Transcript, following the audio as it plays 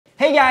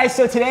Hey guys,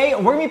 so today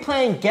we're gonna be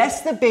playing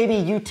Guess the Baby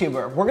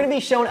YouTuber. We're gonna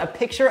be shown a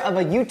picture of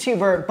a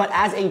YouTuber, but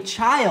as a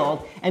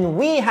child, and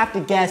we have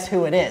to guess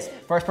who it is.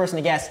 First person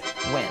to guess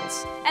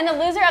wins. And the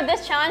loser of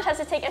this challenge has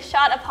to take a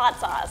shot of hot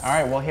sauce. All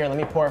right, well here, let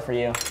me pour it for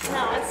you.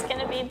 No, it's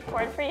gonna be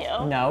poured for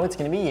you. No, it's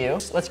gonna be you.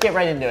 Let's get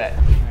right into it.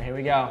 All right, here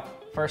we go.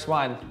 First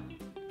one.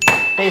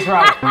 Face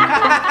rub.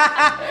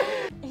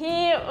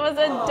 He was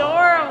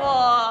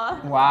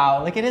adorable.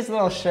 Wow, look at his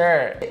little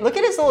shirt. Look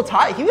at his little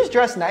tie. He was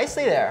dressed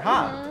nicely there,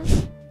 huh? Mm-hmm.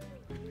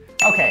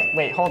 Okay,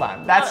 wait, hold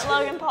on. That's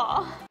Logan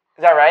Paul.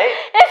 Is that right?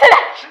 Is it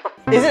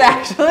actually? Is it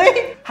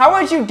actually? How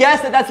would you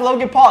guess that that's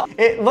Logan Paul?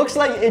 It looks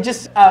like it's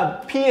just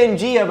a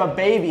PNG of a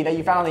baby that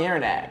you found on the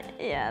internet.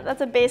 Yeah,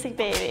 that's a basic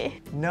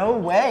baby. No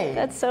way.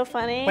 That's so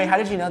funny. Wait, how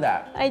did you know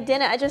that? I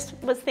didn't. I just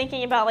was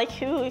thinking about like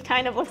who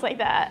kind of looks like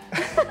that.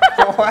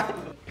 What?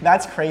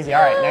 That's crazy.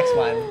 All right, next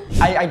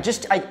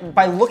one.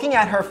 By looking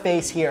at her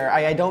face here,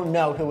 I don't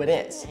know who it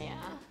is. Yeah.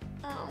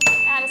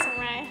 Addison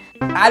Rae.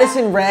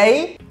 Addison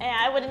Rae? Yeah,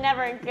 I would have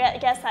never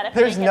guessed that if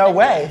There's no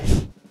way.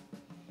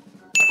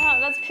 Oh,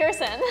 that's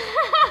Pierson.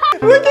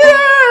 Look at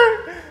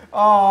her!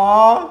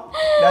 Aww,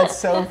 that's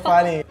so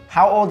funny.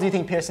 How old do you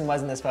think Pierson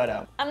was in this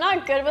photo? I'm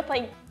not good with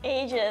like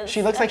ages.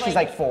 She looks like she's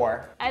like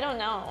 4. I don't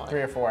know.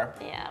 3 or 4.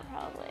 Yeah,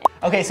 probably.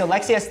 Okay, so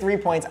Lexi has 3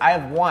 points. I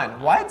have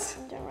 1. What?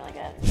 I'm doing really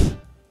good.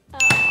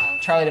 Oh,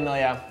 Charlie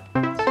D'Amelio. she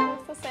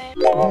looks the same.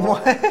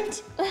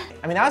 What?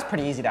 I mean, that was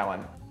pretty easy, that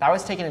one. That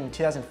was taken in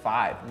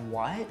 2005.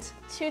 What?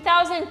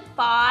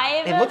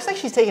 2005? It looks like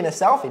she's taking a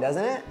selfie,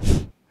 doesn't it?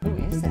 Who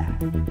is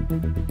that?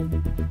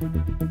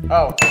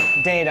 Oh,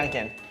 Danny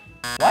Duncan.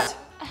 What?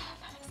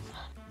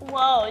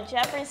 Whoa,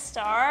 Jeffree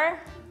Star?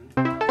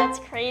 That's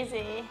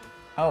crazy.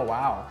 Oh,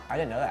 wow. I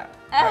didn't know that.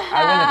 I wouldn't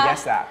have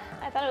guessed that.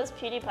 I thought it was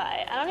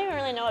PewDiePie. I don't even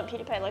really know what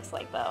PewDiePie looks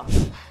like, though.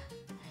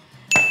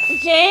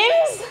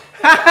 James?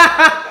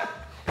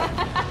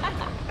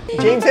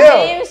 James who?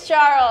 James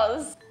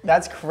Charles.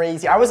 That's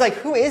crazy. I was like,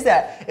 who is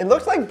that? It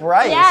looks like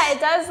Bryce. Yeah, it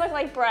does look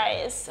like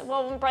Bryce.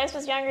 Well, when Bryce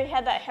was younger, he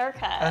had that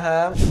haircut.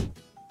 Uh-huh.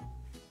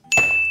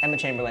 Emma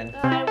Chamberlain. Oh,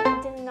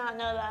 I did not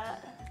know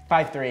that.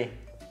 5'3".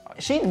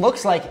 She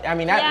looks like, I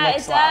mean, that yeah,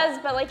 looks it does,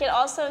 but like it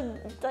also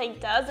like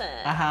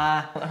doesn't.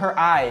 Uh-huh. Her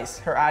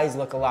eyes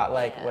look a lot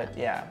like what,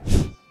 yeah.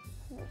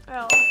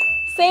 Oh.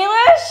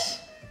 Salish?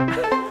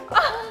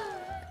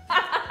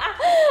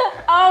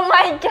 Oh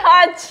my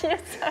God, she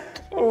was so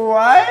cute.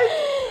 What?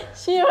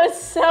 She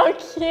was so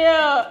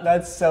cute.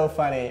 That's so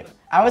funny.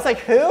 I was like,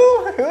 who?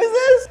 Who is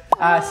this?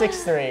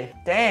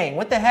 6'3". Dang,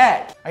 what the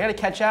heck? I gotta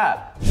catch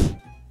up.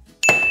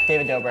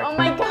 David Dobrik. Oh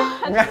my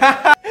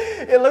God.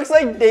 It looks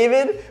like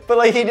David, but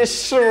like he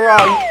just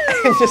shrunk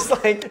and just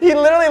like, he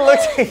literally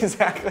looks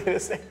exactly the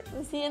same.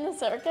 Was he in the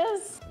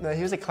circus? No,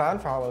 he was a clown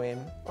for Halloween.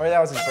 Or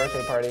that was his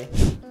birthday party.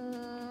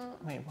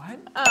 Wait, what?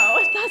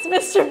 Oh, that's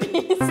Mr.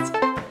 Beast.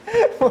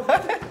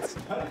 What?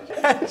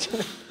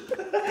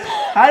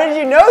 How did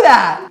you know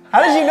that?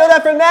 How did you know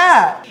that from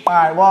that? All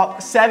right, well,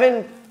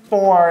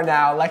 7-4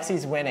 now.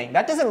 Lexi's winning.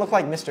 That doesn't look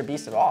like Mr.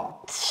 Beast at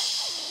all.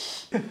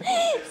 So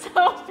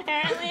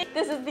apparently,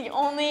 this is the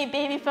only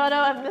baby photo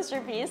of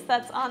Mr. Beast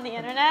that's on the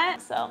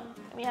internet. So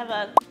we have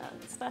a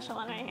special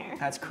one right here.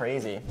 That's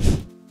crazy.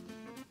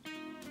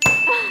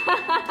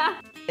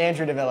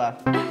 Andrew Davila.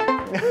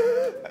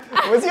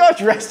 What's he all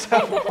dressed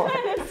up for?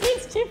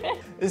 He's stupid.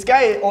 This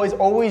guy is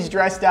always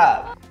dressed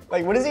up.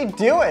 Like, what is he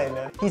doing?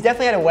 He's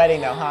definitely at a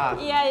wedding though, huh?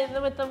 Yeah,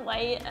 with the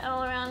white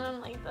all around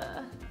him, like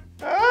the...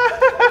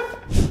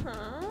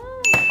 Huh?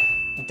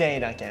 Danny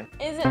Duncan.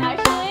 Is it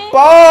actually?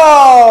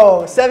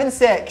 Whoa!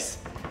 7-6.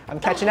 I'm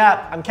catching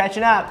up. I'm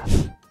catching up.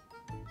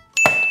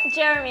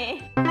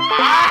 Jeremy.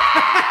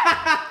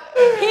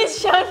 He's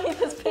showed me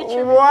this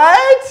picture.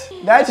 What?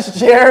 That's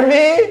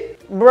Jeremy?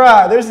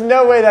 Bruh, there's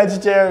no way that's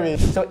Jeremy.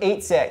 So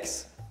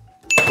 8-6.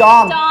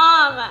 Dom.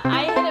 Dom.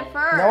 I hit it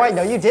first.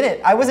 No, you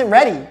didn't. I wasn't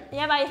ready.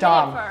 Yeah, but I hit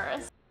Dom. it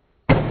first.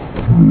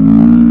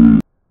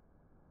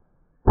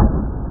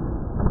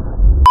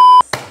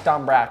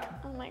 Dom Brack.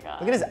 Oh my God.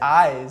 Look at his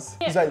eyes.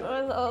 He's like... It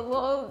was a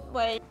little,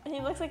 like,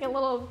 he looks like a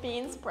little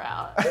bean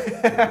sprout.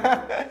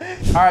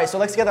 All right, so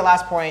let's get the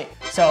last point.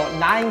 So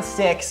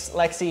 9-6,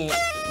 Lexi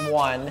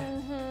won.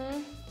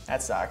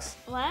 That sucks.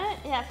 What?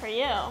 Yeah, for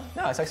you.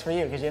 No, it sucks for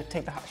you because you have to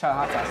take the shot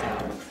of hot sauce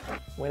now.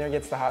 Winner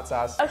gets the hot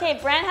sauce. Okay,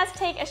 Brent has to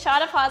take a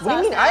shot of hot sauce. What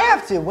do you mean I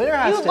have to? Winner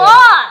has to. You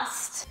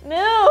lost!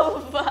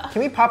 Move!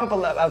 Can we pop up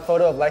a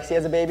photo of Lexi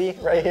as a baby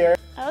right here?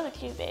 That was a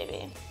cute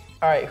baby.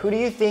 All right, who do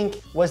you think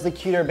was the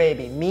cuter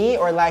baby? Me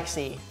or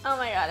Lexi? Oh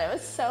my God, it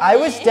was so I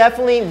was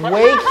definitely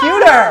way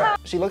cuter.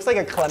 She looks like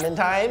a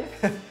clementine.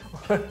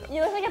 You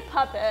look like a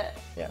puppet.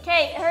 Yeah.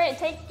 Okay, hurry,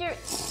 take your...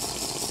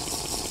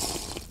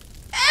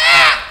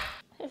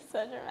 It's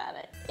so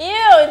dramatic.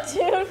 Ew,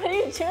 dude, what are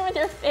you doing with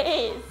your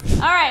face?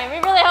 All right, we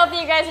really hope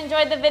that you guys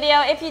enjoyed the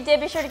video. If you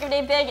did, be sure to give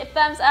it a big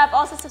thumbs up.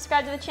 Also,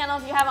 subscribe to the channel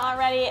if you haven't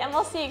already, and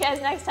we'll see you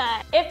guys next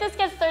time. If this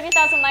gets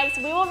 30,000 likes,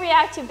 we will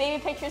react to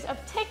baby pictures of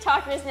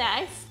TikTokers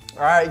next.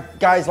 All right,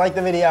 guys, like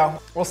the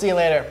video. We'll see you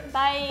later.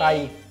 Bye.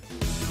 Bye.